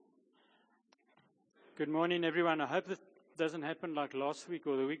Good morning, everyone. I hope that doesn't happen like last week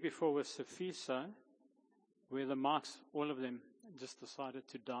or the week before with Safisa, where the mics, all of them, just decided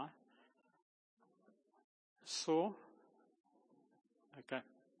to die. So, okay.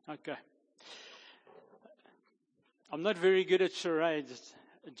 I'm not very good at charades,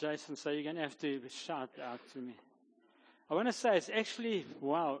 Jason, so you're going to have to shout out to me. I want to say it's actually,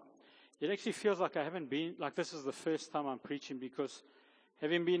 wow, it actually feels like I haven't been, like this is the first time I'm preaching, because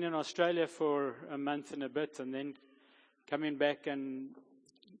having been in Australia for a month and a bit and then coming back and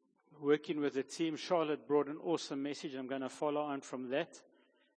working with the team, Charlotte brought an awesome message. I'm going to follow on from that.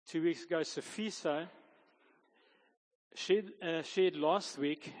 2 weeks ago, Safisa shared last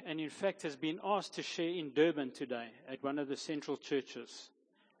week, and in fact has been asked to share in Durban today at one of the central churches,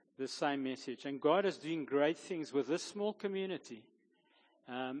 the same message. And God is doing great things with this small community.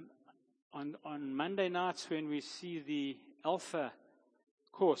 On Monday nights when we see the Alpha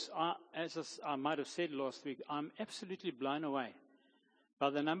course, as I might have said last week, I'm absolutely blown away by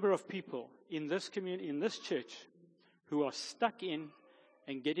the number of people in this community, in this church, who are stuck in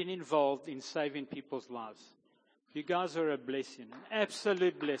and getting involved in saving people's lives. You guys are a blessing, an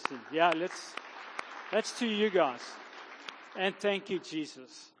absolute blessing. Yeah, that's to you guys. And thank you,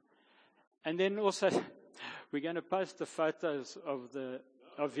 Jesus. And then also, we're going to post the photos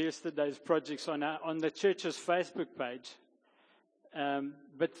of yesterday's projects on the church's Facebook page.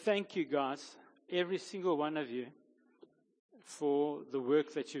 But thank you guys, every single one of you, for the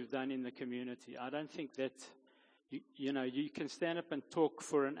work that you've done in the community. I don't think that, you can stand up and talk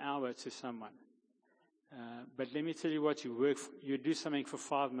for an hour to someone. But let me tell you what, you do something for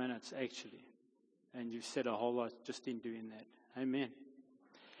 5 minutes actually. And you've said a whole lot just in doing that. Amen.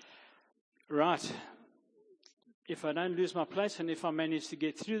 Right. If I don't lose my place and if I manage to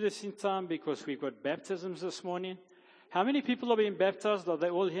get through this in time, because we've got baptisms this morning. How many people are being baptized? Are they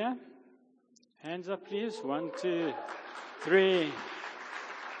all here? Hands up, please. 1, 2, 3.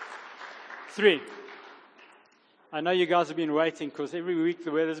 3. I know you guys have been waiting because every week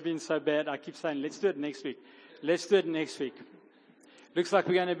the weather's been so bad. I keep saying, let's do it next week. Let's do it next week. Looks like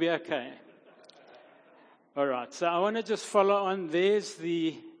we're going to be okay. All right. So I want to just follow on. There's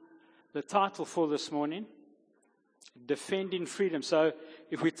the title for this morning, Defending Freedom. So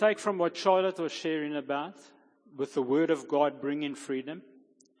if we take from what Charlotte was sharing about, with the Word of God bringing freedom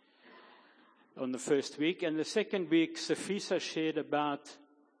on the first week. And the second week, Safisa shared about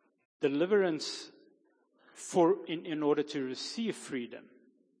deliverance in order to receive freedom.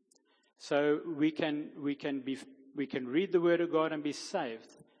 So we can read the Word of God and be saved,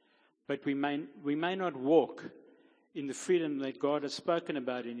 but we may not walk in the freedom that God has spoken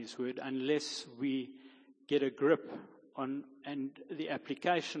about in His Word unless we get a grip on and the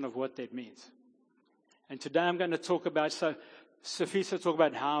application of what that means. And today I'm going to talk about, so Safisa talk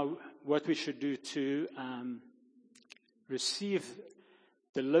about what we should do to receive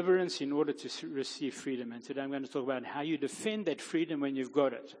deliverance in order to receive freedom. And today I'm going to talk about how you defend that freedom when you've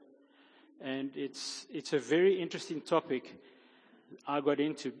got it. And it's a very interesting topic I got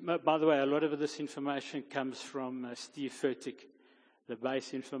into. By the way, a lot of this information comes from Steve Furtick, the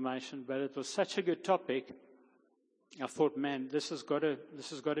base information, but it was such a good topic. I thought, man, this has got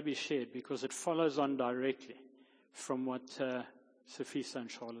to be shared because it follows on directly from what Safisa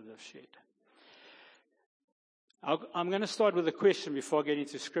and Charlotte have shared. I'm going to start with a question before I get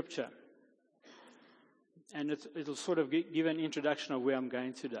into Scripture, and it'll sort of give an introduction of where I'm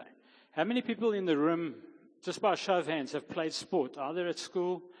going today. How many people in the room, just by a show of hands, have played sport, either at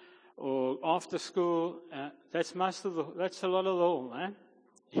school or after school? That's a lot of all, eh?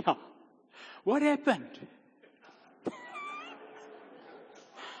 Yeah. What happened?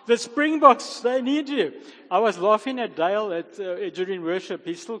 The Springboks, they need you. I was laughing at Dale during worship.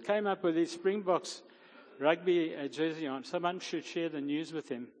 He still came up with his Springboks rugby jersey on. Someone should share the news with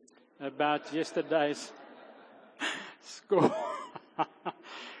him about yesterday's score.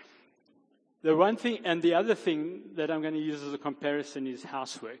 The one thing, and the other thing that I'm going to use as a comparison is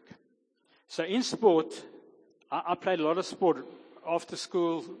housework. So in sport, I played a lot of sport after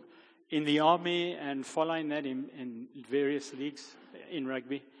school in the army and following that in various leagues in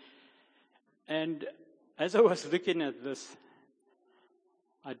rugby. And as I was looking at this,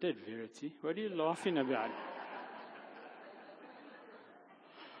 I did, Verity. What are you laughing about?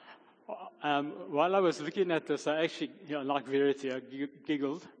 While I was looking at this, I actually, like Verity, I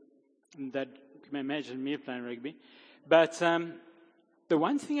giggled. And that, you can imagine me playing rugby. But the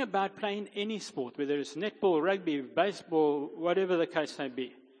one thing about playing any sport, whether it's netball, rugby, baseball, whatever the case may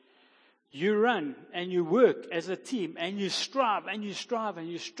be, you run and you work as a team and you strive and you strive and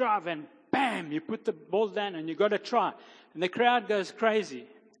you strive and bam, you put the ball down and you got to try. And the crowd goes crazy.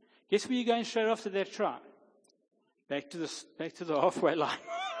 Guess where you're going straight after that try? Back to the halfway line.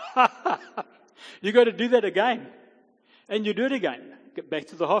 You got to do that again. And you do it again. Get back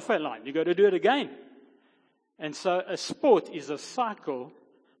to the halfway line. You got to do it again. And so a sport is a cycle.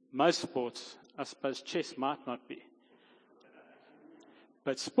 Most sports, I suppose chess might not be.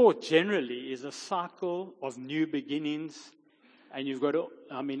 But sport generally is a cycle of new beginnings. And you've got to,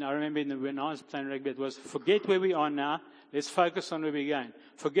 I remember when I was playing rugby, it was forget where we are now. Let's focus on where we're going.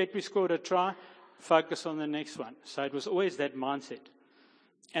 Forget we scored a try. Focus on the next one. So it was always that mindset.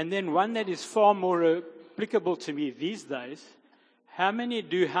 And then one that is far more applicable to me these days. How many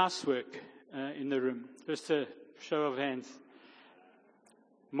do housework in the room? Just a show of hands.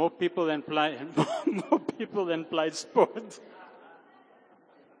 More people than play sport.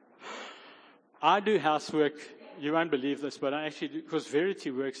 I do housework. You won't believe this, but I actually do, because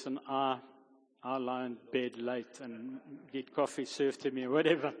Verity works and I lie in bed late and get coffee served to me or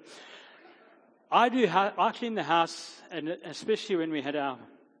whatever. I clean the house, and especially when we had our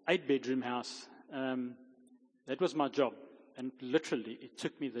 8-bedroom house, that was my job. And literally, it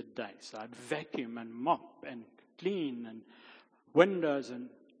took me the day. So I'd vacuum and mop and clean and windows and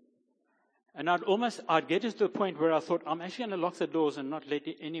I'd get to the point where I thought, I'm actually going to lock the doors and not let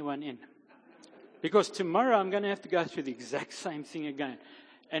anyone in. Because tomorrow I'm going to have to go through the exact same thing again.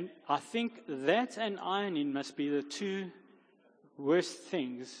 And I think that and ironing must be the two worst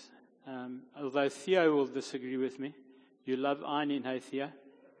things. Although Theo will disagree with me. You love ironing, hey Theo?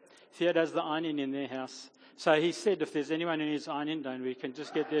 Theo does the ironing in their house. So he said if there's anyone who needs ironing done, we can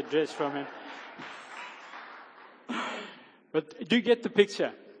just get the address from him. But do you get the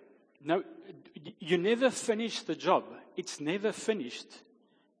picture? No, you never finish the job. It's never finished.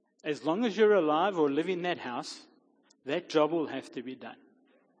 As long as you're alive or live in that house, that job will have to be done.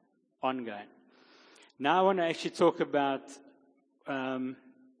 Ongoing. Now I want to actually talk about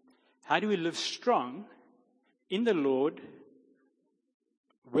how do we live strong in the Lord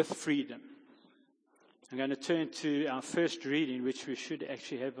with freedom. I'm going to turn to our first reading, which we should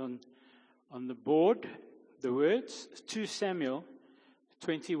actually have on the board, the words, 2 Samuel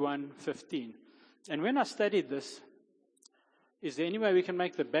 21:15. And when I studied this, is there any way we can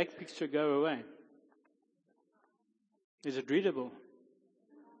make the back picture go away? Is it readable?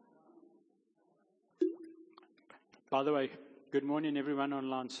 By the way, good morning everyone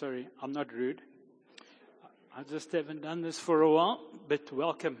online. Sorry, I'm not rude. I just haven't done this for a while, but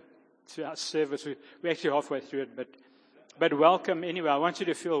welcome to our service. We're actually halfway through it, but welcome anyway. I want you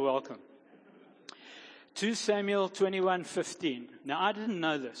to feel welcome. 2 Samuel 21:15. Now, I didn't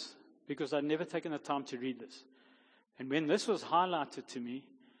know this because I'd never taken the time to read this. And when this was highlighted to me,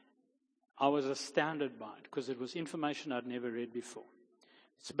 I was astounded by it because it was information I'd never read before.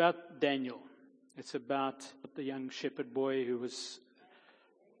 It's about Daniel. It's about the young shepherd boy who was,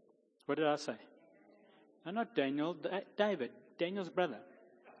 what did I say? No, not Daniel, David, Daniel's brother.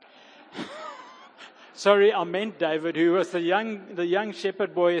 Sorry, I meant David, who was the young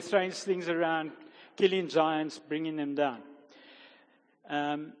shepherd boy throwing slings around, killing giants, bringing them down.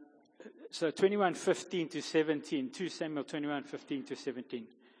 So 21:15 to 17, 2 Samuel 21:15 to 17.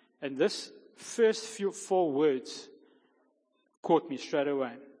 And this first 4 words caught me straight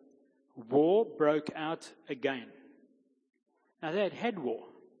away. War broke out again. Now they had had war.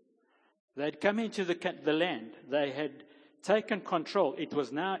 They had come into the land. They had taken control. It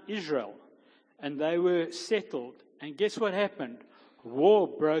was now Israel. And they were settled. And guess what happened? War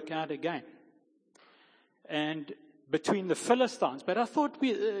broke out again. And between the Philistines. But I thought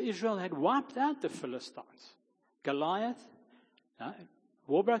Israel had wiped out the Philistines. Goliath. No,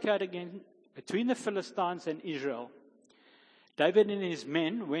 war broke out again between the Philistines and Israel. David and his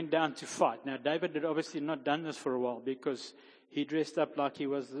men went down to fight. Now, David had obviously not done this for a while because he dressed up like he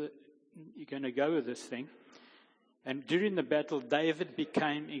was going to go with this thing. And during the battle, David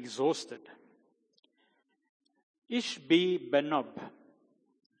became exhausted. Ishbi-Benob,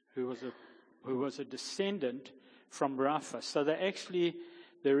 who was a descendant from Rapha. So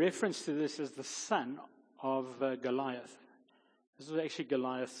the reference to this is the son of Goliath. This was actually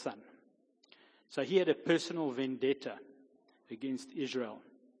Goliath's son. So he had a personal vendetta against Israel.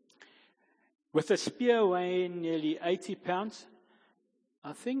 With a spear weighing nearly 80 pounds,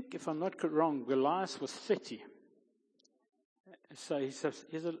 I think, if I'm not wrong, Goliath was 30. So he's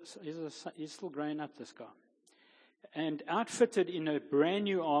still growing up, this guy. And outfitted in a brand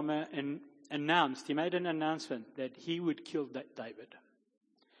new armor and he made an announcement that he would kill David.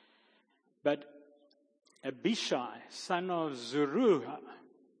 But Abishai, son of Zeruiah,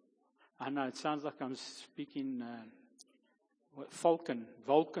 I know it sounds like I'm speaking Vulcan,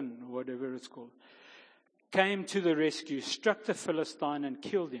 whatever it's called, came to the rescue, struck the Philistine and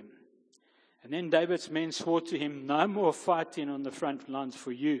killed him. And then David's men swore to him, no more fighting on the front lines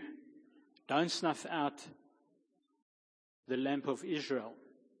for you. Don't snuff out the lamp of Israel.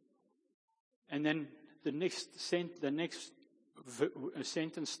 And then the next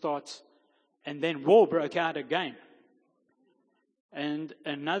sentence starts, and then war broke out again. And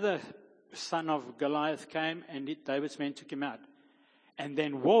another son of Goliath came, and David's men took him out. And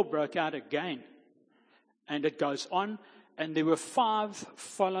then war broke out again. And it goes on, and there were 5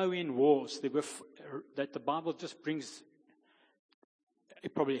 following wars. That the Bible just brings.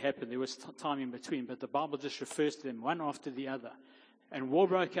 It probably happened. There was time in between, but the Bible just refers to them one after the other. And war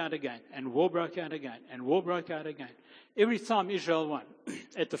broke out again, and war broke out again, and war broke out again. Every time Israel won.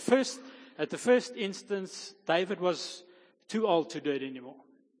 At the first instance, David was too old to do it anymore.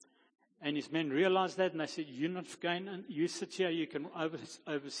 And his men realized that, and they said, you're not going, you sit here, you can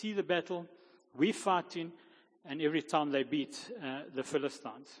oversee the battle. We're fighting, and every time they beat the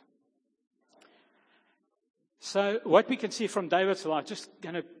Philistines. So what we can see from David's life,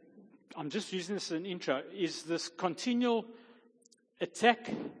 I'm just using this as an intro, is this continual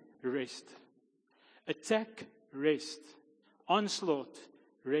attack, rest. Attack, rest. Onslaught,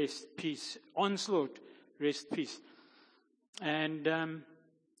 rest, peace. Onslaught, rest, peace. And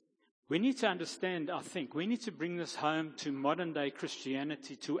we need to understand, I think, we need to bring this home to modern day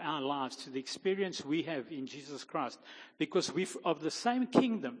Christianity, to our lives, to the experience we have in Jesus Christ. Because we're of the same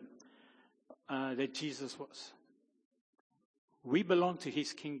kingdom that Jesus was. We belong to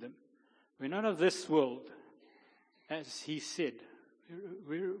his kingdom. We're not of this world, as he said.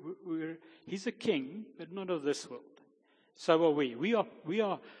 He's a king, but not of this world. So are we. We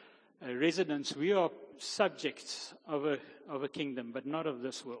are residents. We are subjects of a kingdom, but not of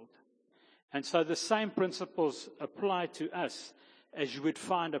this world. And so the same principles apply to us as you would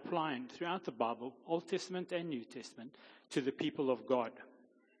find applying throughout the Bible, Old Testament and New Testament, to the people of God.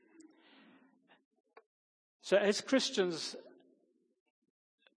 So as Christians,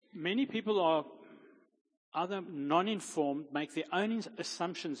 many people are either non-informed, make their own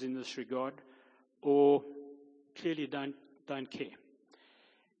assumptions in this regard, or clearly don't care.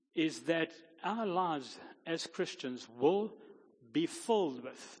 Is that our lives as Christians will be filled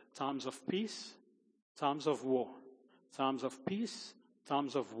with times of peace, times of war. Times of peace,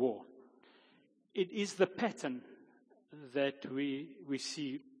 times of war. It is the pattern that we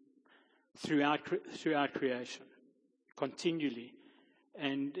see throughout creation, continually.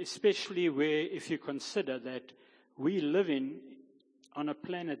 And especially if you consider that we live on a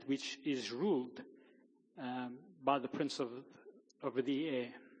planet which is ruled by the prince of the air,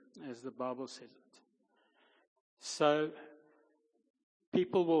 as the Bible says it. So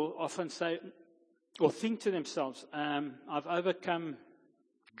people will often say, or think to themselves, I've overcome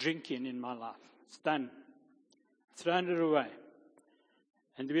drinking in my life. It's done. Thrown it away.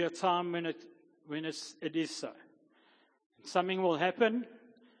 And there'll be a time when it is so. Something will happen,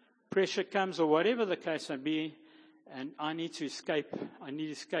 pressure comes, or whatever the case may be, and I need to escape. I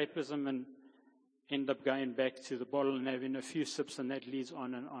need escapism and end up going back to the bottle and having a few sips, and that leads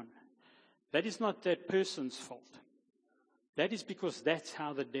on and on. That is not that person's fault. That is because that's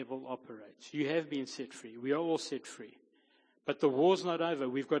how the devil operates. You have been set free. We are all set free. But the war's not over.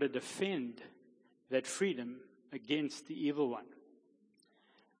 We've got to defend that freedom against the evil one.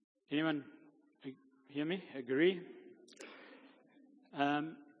 Anyone hear me? Agree?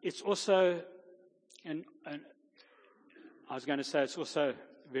 It's also, and I was going to say it's also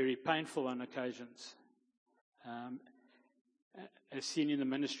very painful on occasions. As seen in the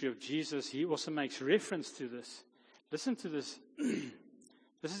ministry of Jesus, he also makes reference to this. Listen to this.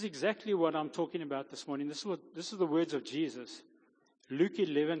 This is exactly what I'm talking about this morning. This is the words of Jesus. Luke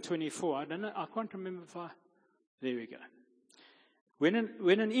 11:24. I can't remember there we go. When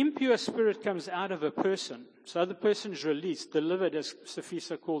an impure spirit comes out of a person, so the person is released, delivered, as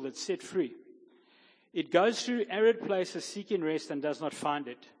Safisa called it, set free. It goes through arid places seeking rest and does not find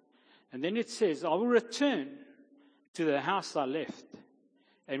it. And then it says, I will return to the house I left.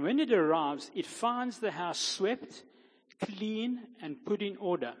 And when it arrives, it finds the house swept, clean, and put in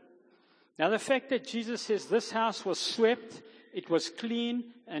order. Now the fact that Jesus says this house was swept, it was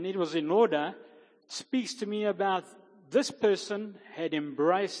clean, and it was in order, speaks to me about this person had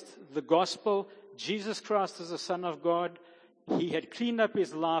embraced the gospel. Jesus Christ is the Son of God. He had cleaned up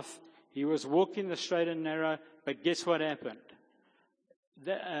his life. He was walking the straight and narrow. But guess what happened?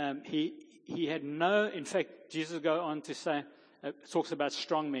 He had in fact, Jesus goes on to say, talks about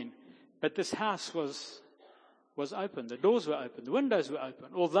strong men. But this house was open. The doors were open. The windows were open.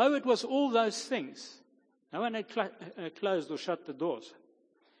 Although it was all those things, no one had closed or shut the doors.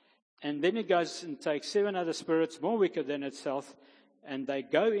 And then it goes and takes 7 other spirits more wicked than itself and they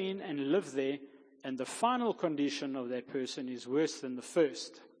go in and live there, and the final condition of that person is worse than the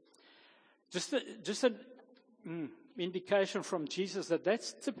first. Just an indication from Jesus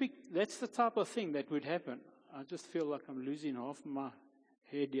that's the type of thing that would happen. I just feel like I'm losing half my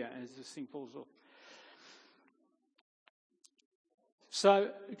head here as this thing falls off.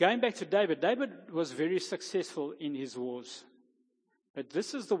 So, going back to David, David was very successful in his wars. But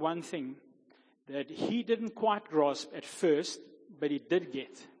this is the one thing that he didn't quite grasp at first, but he did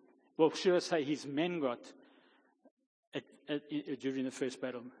get. Well, should I say his men got during the first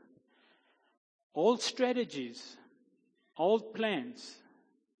battle. Old strategies, old plans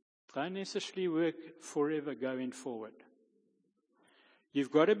don't necessarily work forever going forward.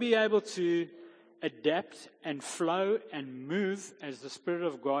 You've got to be able to adapt and flow and move as the Spirit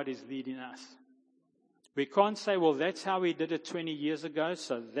of God is leading us. We can't say, well, that's how we did it 20 years ago,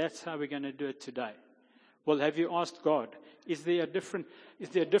 so that's how we're going to do it today. Well, have you asked God, is there a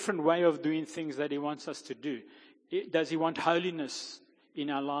different way of doing things that He wants us to do? Does He want holiness in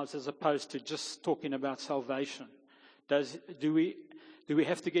our lives as opposed to just talking about salvation? Do we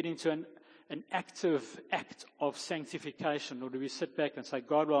have to get into an active act of sanctification, or do we sit back and say,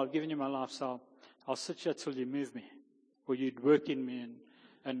 God, well, I've given you my life, so I'll sit here till you move me, or you'd work in me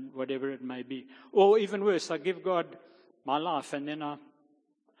and whatever it may be. Or even worse, I give God my life, and then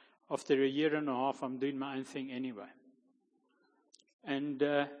after a year and a half, I'm doing my own thing anyway. And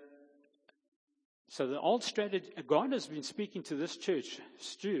so the old strategy, God has been speaking to this church,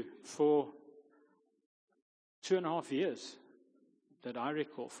 Stu, for 2.5 years that I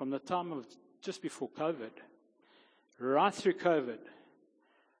recall, from the time of just before COVID, right through COVID,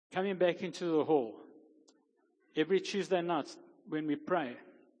 coming back into the hall. Every Tuesday night when we pray,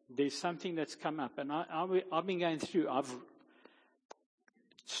 there's something that's come up. And I've been going through,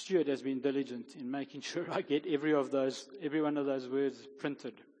 Stuart has been diligent in making sure I get every one of those words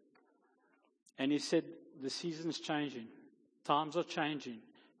printed. And he said, the season's changing. Times are changing.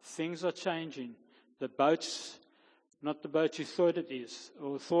 Things are changing. The boat's not the boat you thought it is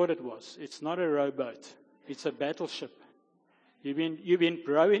or thought it was. It's not a rowboat. It's a battleship. You've been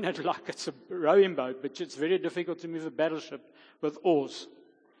rowing it like it's a rowing boat, but it's very difficult to move a battleship with oars.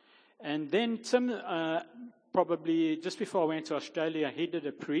 And then Tim, probably just before I went to Australia, he did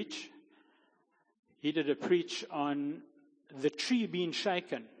a preach. He did a preach on the tree being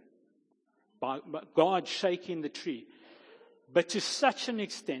shaken, by God shaking the tree. But to such an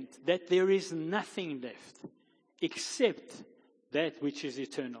extent that there is nothing left except that which is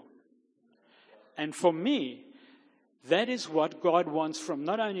eternal. And for me, that is what God wants from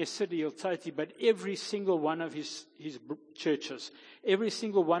not only City Hill Toti, but every single one of his churches, every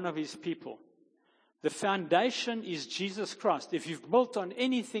single one of his people. The foundation is Jesus Christ. If you've built on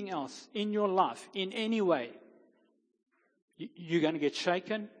anything else in your life, in any way, you're going to get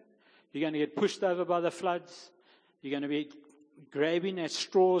shaken. You're going to get pushed over by the floods. You're going to be grabbing at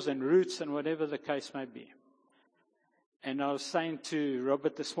straws and roots and whatever the case may be. And I was saying to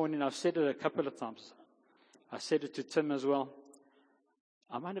Robert this morning, I've said it a couple of times. I said it to Tim as well.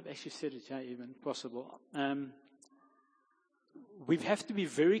 I might have actually said it, yeah, even possible. We have to be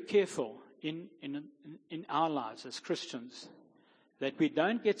very careful in our lives as Christians that we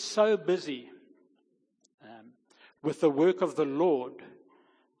don't get so busy with the work of the Lord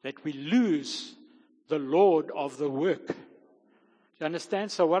that we lose the Lord of the work. You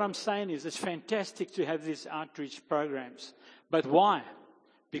understand? So what I'm saying is it's fantastic to have these outreach programs. But why?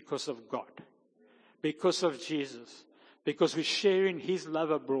 Because of God. Because of Jesus. Because we're sharing His love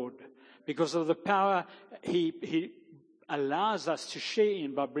abroad. Because of the power He allows us to share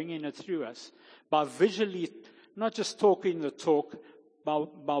in by bringing it through us. By visually, not just talking the talk, by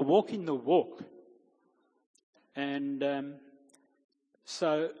walking the walk. And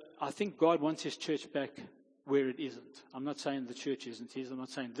so I think God wants His church back where it isn't. I'm not saying the church isn't His. I'm not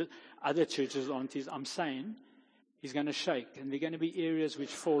saying that other churches aren't His. I'm saying He's going to shake. And there are going to be areas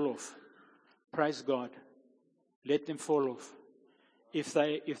which fall off. Praise God. Let them fall off.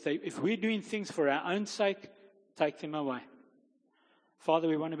 If we're doing things for our own sake, take them away. Father,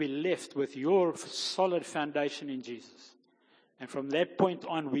 we want to be left with your solid foundation in Jesus. And from that point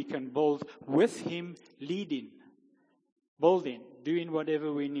on, we can build with Him, leading, building, doing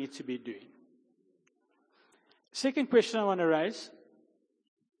whatever we need to be doing. Second question I want to raise,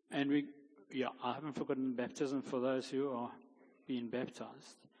 and I haven't forgotten baptism for those who are being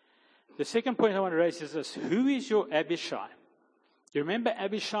baptized. The second point I want to raise is this: who is your Abishai? You remember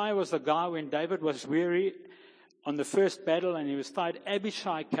Abishai was the guy when David was weary on the first battle and he was tired.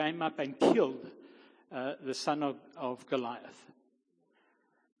 Abishai came up and killed the son of Goliath.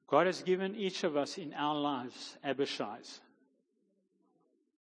 God has given each of us in our lives Abishais.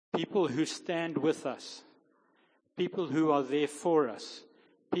 people who stand with us, people who are there for us,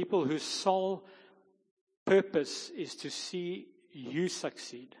 people whose sole purpose is to see you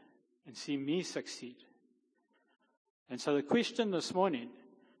succeed and see me succeed. And so the question this morning,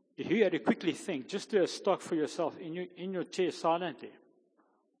 if you had to quickly think, just do a stock for yourself in your chair silently.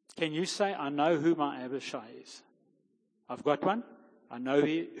 Can you say, I know who my Abishai is? I've got one. I know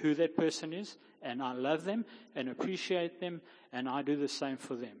who that person is, and I love them and appreciate them, and I do the same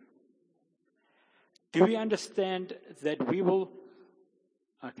for them. Do we understand that we will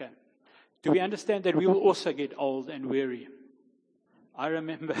also get old and weary? I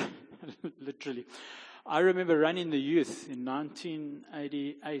remember, literally, I remember running the youth in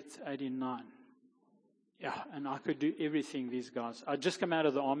 1988, 89. Yeah, and I could do everything, these guys. I'd just come out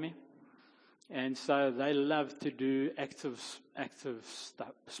of the army, and so they loved to do active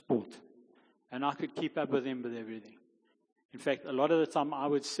sport. And I could keep up with them with everything. In fact, a lot of the time I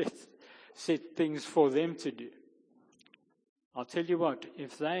would set things for them to do. I'll tell you what,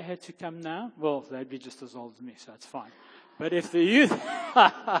 if they had to come now, well, they'd be just as old as me, so it's fine. But if the youth,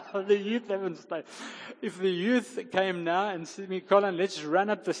 if the youth came now and said to me, Colin, let's run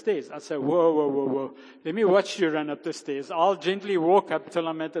up the stairs. I'd say, whoa. Let me watch you run up the stairs. I'll gently walk up till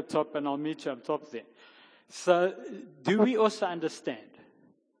I'm at the top and I'll meet you up top there. So do we also understand,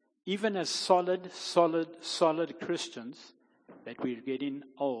 even as solid Christians, that we're getting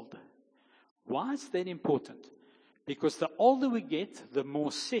old? Why is that important? Because the older we get, the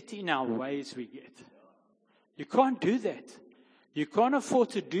more set in our ways we get. You can't do that. You can't afford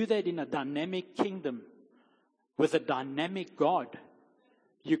to do that in a dynamic kingdom with a dynamic God.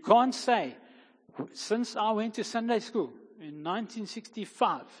 You can't say, since I went to Sunday school in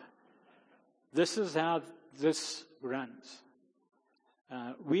 1965, this is how this runs.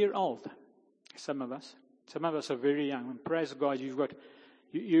 We're old, some of us. Some of us are very young. And praise God,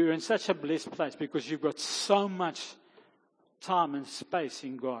 you're in such a blessed place because you've got so much time and space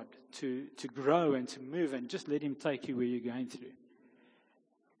in God to grow and to move and just let Him take you where you're going through.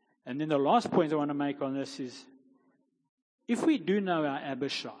 And then the last point I want to make on this is, if we do know our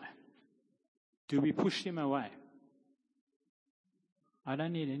Abishai, do we push him away? I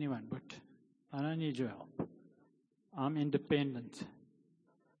don't need anyone, but I don't need your help. I'm independent.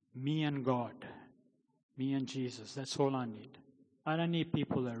 Me and God. Me and Jesus. That's all I need. I don't need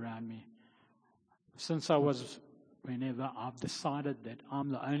people around me. Whenever I've decided that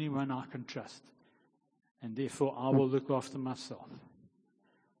I'm the only one I can trust, and therefore I will look after myself.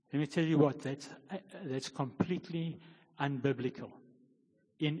 Let me tell you what, that's completely unbiblical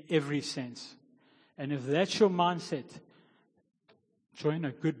in every sense. And if that's your mindset, join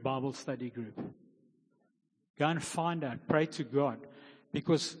a good Bible study group. Go and find out, pray to God,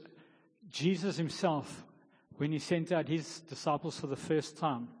 because Jesus Himself, when He sent out His disciples for the first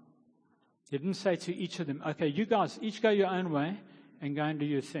time, He didn't say to each of them, okay, you guys each go your own way and go and do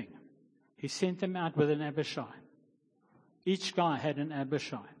your thing. He sent them out with an Abishai. Each guy had an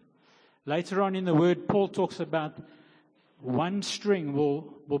Abishai. Later on in the Word, Paul talks about one string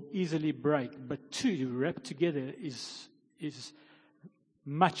will easily break, but two wrapped together is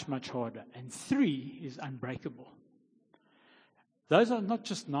much, much harder. And three is unbreakable. Those are not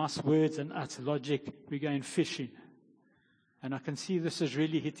just nice words and utter logic. We're going fishing. And I can see this is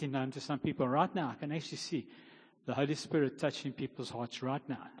really hitting home to some people right now. I can actually see the Holy Spirit touching people's hearts right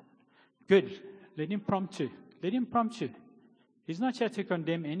now. Good. Let Him prompt you. Let Him prompt you. He's not here to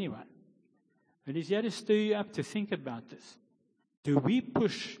condemn anyone. But He's here to stir you up to think about this. Do we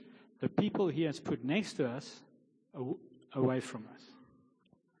push the people He has put next to us away from us?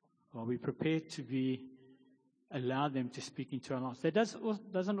 Are we prepared to allow them to speak into our lives? That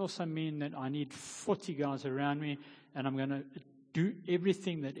doesn't also mean that I need 40 guys around me and I'm going to do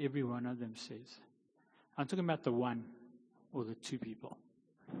everything that every one of them says. I'm talking about the one or the two people.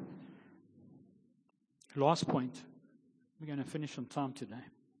 Last point. We're going to finish on time today.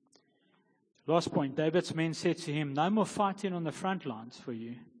 Last point. David's men said to him, no more fighting on the front lines for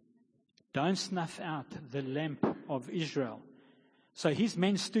you. Don't snuff out the lamp of Israel. So his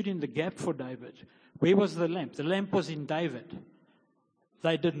men stood in the gap for David. Where was the lamp? The lamp was in David.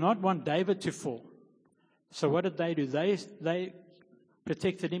 They did not want David to fall. So what did they do? They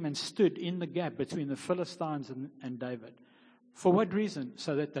protected him and stood in the gap between the Philistines and David. For what reason?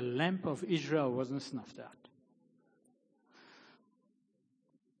 So that the lamp of Israel wasn't snuffed out.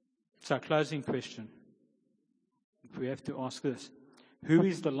 So closing question. We have to ask this. Who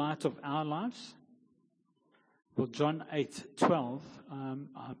is the light of our lives? Well, John 8:12,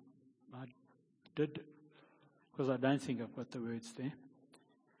 I did, because I don't think I've got the words there.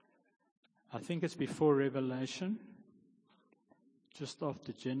 I think it's before Revelation. just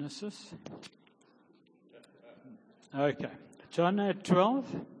after Genesis. Okay, John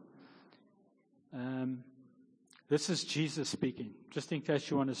 12. This is Jesus speaking, just in case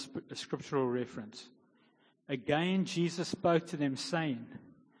you want a scriptural reference. Again, Jesus spoke to them, saying,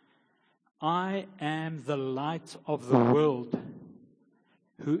 I am the light of the world.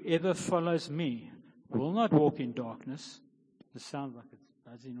 Whoever follows me will not walk in darkness. This sounds like it's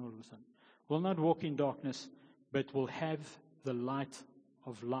buzzing all of a sudden. Will not walk in darkness, but will have the light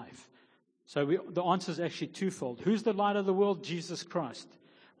of life. So the answer is actually twofold. Who's the light of the world? Jesus Christ.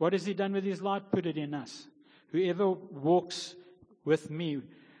 What has He done with His light? Put it in us. Whoever walks with me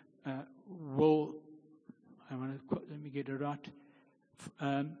will, let me get it right.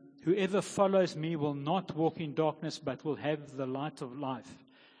 Whoever follows me will not walk in darkness, but will have the light of life.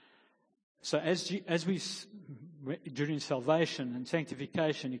 So as we, during salvation and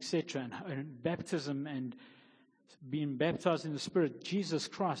sanctification, etc., and baptism and being baptized in the Spirit, Jesus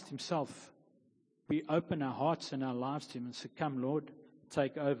Christ Himself, we open our hearts and our lives to Him and say, come, Lord,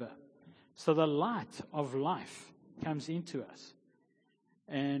 take over. So the light of life comes into us.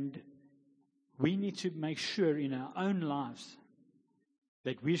 And we need to make sure in our own lives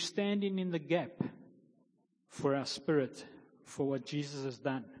that we're standing in the gap for our spirit, for what Jesus has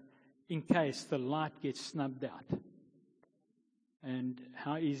done, in case the light gets snubbed out. And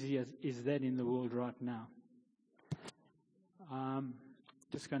how easy is that in the world right now?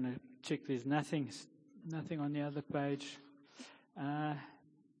 Just going to check there's nothing on the other page. I'm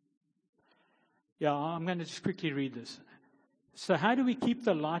going to just quickly read this. So how do we keep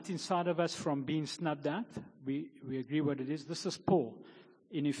the light inside of us from being snubbed out? We agree what it is. This is Paul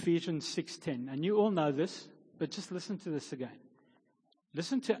in Ephesians 6:10. And you all know this, but just listen to this again.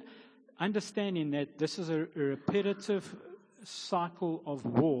 Listen to understanding that this is a repetitive cycle of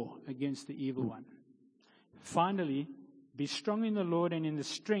war against the evil one. Finally, be strong in the Lord and in the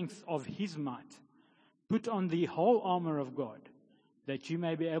strength of His might. Put on the whole armor of God, that you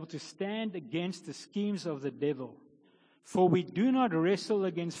may be able to stand against the schemes of the devil. For we do not wrestle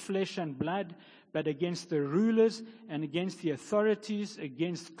against flesh and blood, but against the rulers and against the authorities,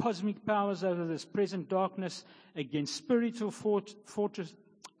 against cosmic powers over this present darkness, against spiritual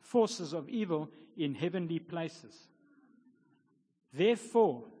forces of evil in heavenly places.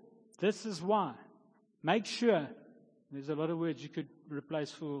 Therefore, this is why, make sure, there's a lot of words you could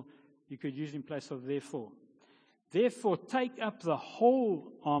use in place of therefore. Therefore, take up the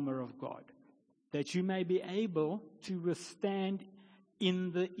whole armor of God, that you may be able to withstand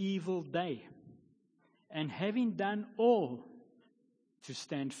in the evil day. And having done all, to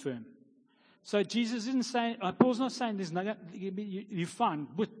stand firm. So Jesus isn't saying, Paul's not saying you're fine,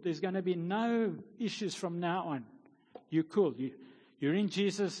 but there's going to be no issues from now on. You're cool. You're in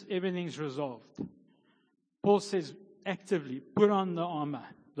Jesus, everything's resolved. Paul says actively, put on the armor,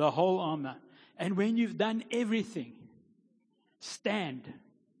 the whole armor. And when you've done everything, stand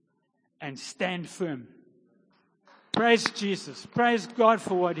and stand firm. Praise Jesus. Praise God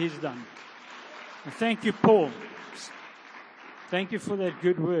for what He's done. And thank you, Paul. Thank you for that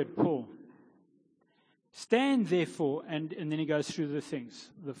good word, Paul. Stand therefore, and then he goes through the things,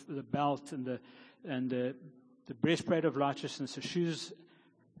 the belt and the breastplate of righteousness, the shoes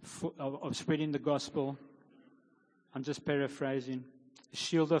of spreading the gospel. I'm just paraphrasing. The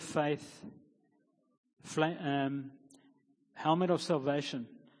shield of faith, helmet of salvation.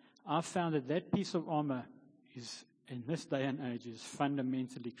 I've found that piece of armor is, in this day and age, is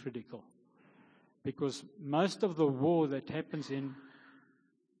fundamentally critical. Because most of the war that happens in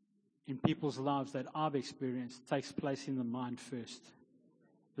people's lives that I've experienced takes place in the mind first.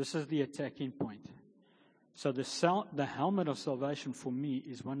 This is the attacking point. So the helmet of salvation for me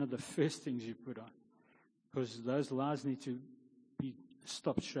is one of the first things you put on. Because those lies need to be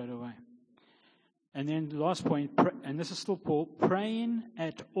stopped straight away. And then the last point, and this is still Paul, praying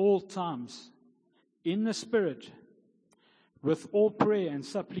at all times in the Spirit with all prayer and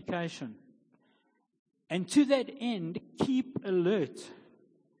supplication. And to that end, keep alert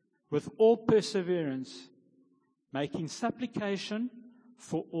with all perseverance, making supplication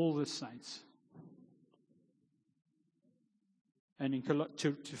for all the saints. And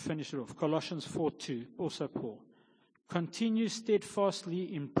to finish it off, Colossians 4:2, also Paul. Continue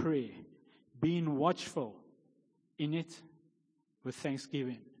steadfastly in prayer, being watchful in it with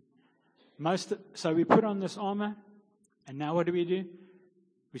thanksgiving. So we put on this armor, and now what do?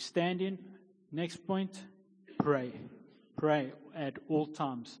 We stand in. Next point, pray. Pray at all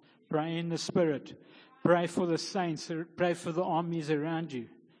times. Pray in the Spirit. Pray for the saints. Pray for the armies around you.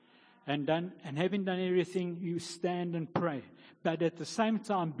 And having done everything, you stand and pray. But at the same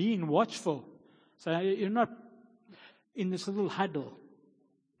time, being watchful. So you're not in this little huddle.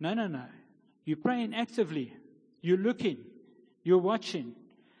 No. You're praying actively. You're looking. You're watching.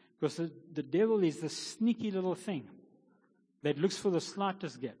 Because the devil is the sneaky little thing that looks for the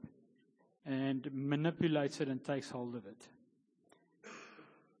slightest gap and manipulates it and takes hold of it.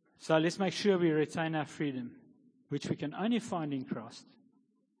 So let's make sure we retain our freedom, which we can only find in Christ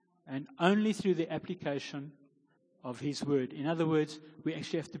and only through the application of His Word. In other words, we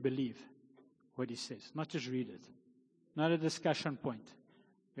actually have to believe what He says, not just read it. Not a discussion point.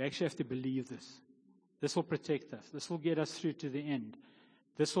 We actually have to believe this. This will protect us. This will get us through to the end.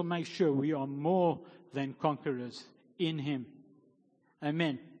 This will make sure we are more than conquerors in Him.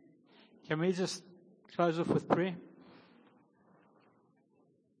 Amen. Can we just close off with prayer?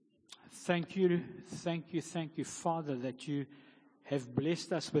 Thank you, Father, that you have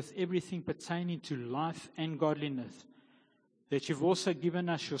blessed us with everything pertaining to life and godliness. That you've also given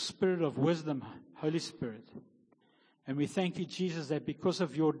us your spirit of wisdom, Holy Spirit. And we thank you, Jesus, that because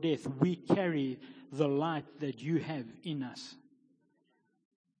of your death, we carry the light that you have in us.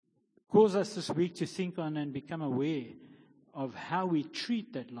 Cause us this week to think on and become aware of how we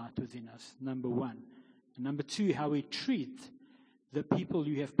treat that light within us, number one. And number two, how we treat the people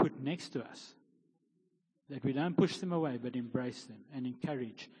you have put next to us. That we don't push them away, but embrace them and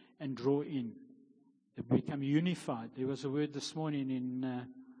encourage and draw in. That we become unified. There was a word this morning in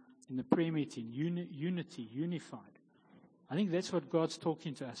the prayer meeting, unity, unified. I think that's what God's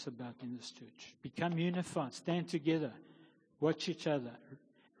talking to us about in this church. Become unified, stand together, watch each other,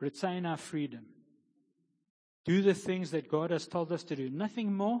 retain our freedom. Do the things that God has told us to do.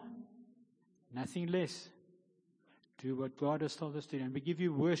 Nothing more, nothing less. Do what God has told us to do. And we give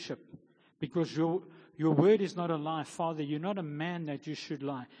you worship because your word is not a lie. Father, you're not a man that you should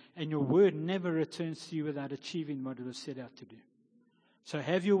lie. And your word never returns to you without achieving what it was set out to do. So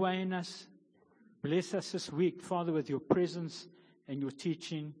have your way in us. Bless us this week, Father, with your presence and your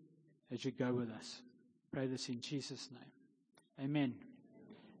teaching as you go with us. Pray this in Jesus' name. Amen.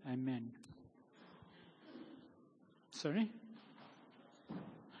 Amen. Sorry?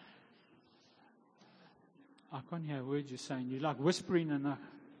 I can't hear a word you're saying. You're like whispering and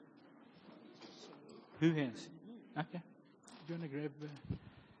who has? Okay. Do you want to grab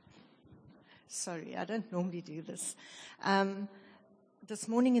Sorry, I don't normally do this. This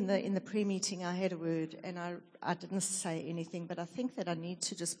morning in the prayer meeting, I had a word, and I didn't say anything, but I think that I need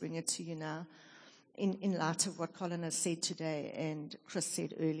to just bring it to you now, in light of what Colin has said today and Chris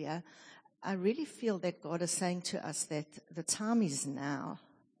said earlier. I really feel that God is saying to us that the time is now.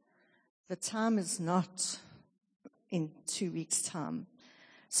 The time is not in 2 weeks' time.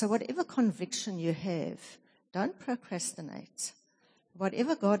 So whatever conviction you have, don't procrastinate.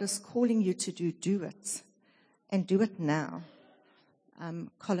 Whatever God is calling you to do, do it. And do it now.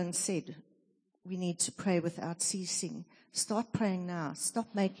 Colin said, we need to pray without ceasing. Start praying now. Stop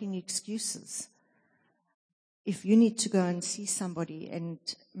making excuses. If you need to go and see somebody and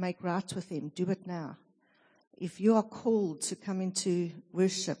make right with them, do it now. If you are called to come into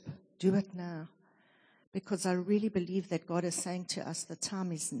worship, do it now. Because I really believe that God is saying to us, the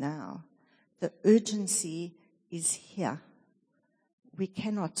time is now. The urgency is here. We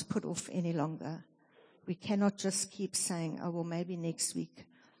cannot put off any longer. We cannot just keep saying, oh, well, maybe next week.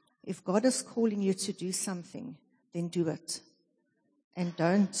 If God is calling you to do something, then do it. And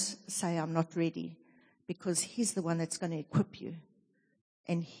don't say, I'm not ready, because He's the one that's going to equip you.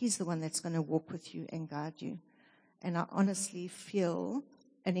 And He's the one that's going to walk with you and guide you. And I honestly feel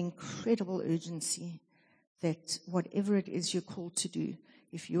an incredible urgency that whatever it is you're called to do,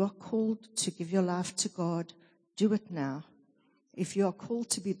 if you are called to give your life to God, do it now. If you are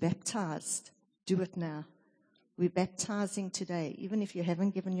called to be baptized, do it now. We're baptizing today. Even if you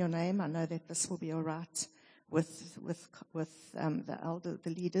haven't given your name, I know that this will be all right with the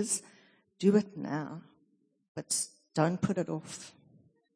leaders. Do it now, but don't put it off.